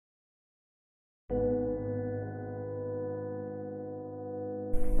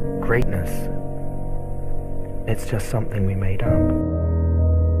Greatness, it's just something we made up.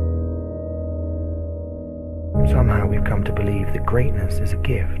 Somehow we've come to believe that greatness is a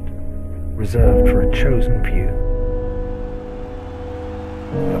gift, reserved for a chosen few,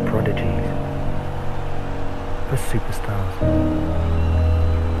 for prodigies, for superstars,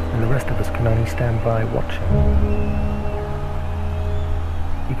 and the rest of us can only stand by watching.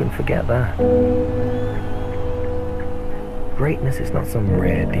 You can forget that. Greatness is not some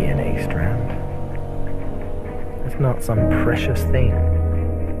rare DNA strand. It's not some precious thing.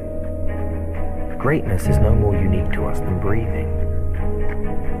 Greatness is no more unique to us than breathing.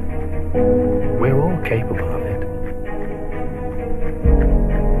 We're all capable of it.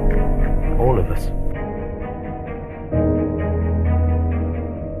 All of us.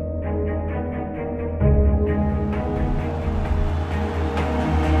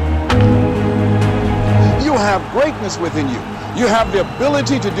 You have greatness within you. You have the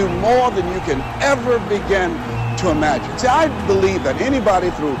ability to do more than you can ever begin to imagine. See, I believe that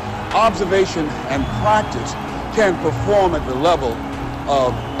anybody through observation and practice can perform at the level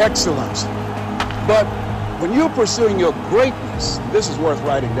of excellence. But when you're pursuing your greatness, this is worth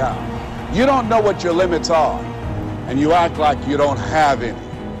writing down. You don't know what your limits are, and you act like you don't have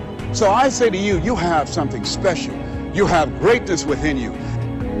any. So I say to you, you have something special. You have greatness within you.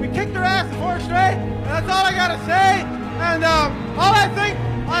 We kicked their ass 4 straight, and that's all I gotta say. And all I think,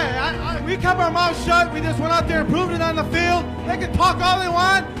 we kept our mouths shut. We just went out there and proved it on the field. They can talk all they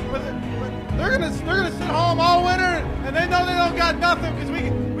want, but they're gonna sit home all winter, and they know they don't got nothing because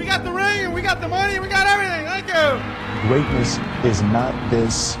we got the ring and we got the money and we got everything. Thank you. Greatness is not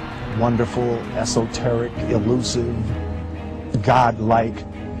this wonderful, esoteric, elusive, God-like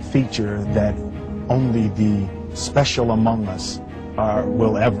feature that only the special among us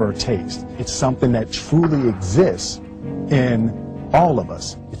will ever taste. It's something that truly exists in all of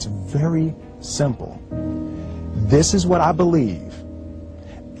us. It's very simple. This is what I believe,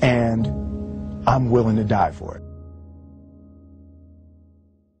 and I'm willing to die for it.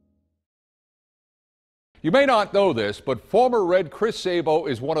 You may not know this, but former Red Chris Sabo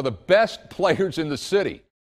is one of the best players in the city.